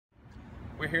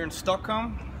We're here in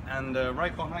Stockholm, and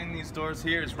right behind these doors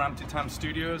here is Rampty Time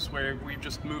Studios, where we've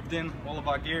just moved in all of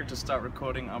our gear to start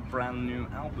recording our brand new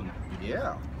album.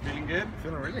 Yeah. Feeling good?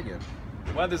 Feeling really good.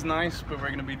 The weather's nice, but we're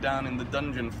going to be down in the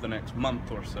dungeon for the next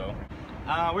month or so.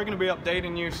 We're going to be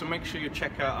updating you, so make sure you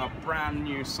check out our brand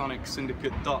new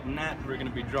SonicSyndicate.net. We're going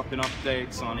to be dropping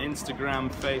updates on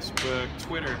Instagram, Facebook,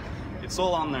 Twitter. It's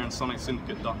all on there on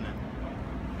SonicSyndicate.net.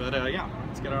 But yeah,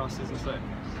 let's get our asses inside.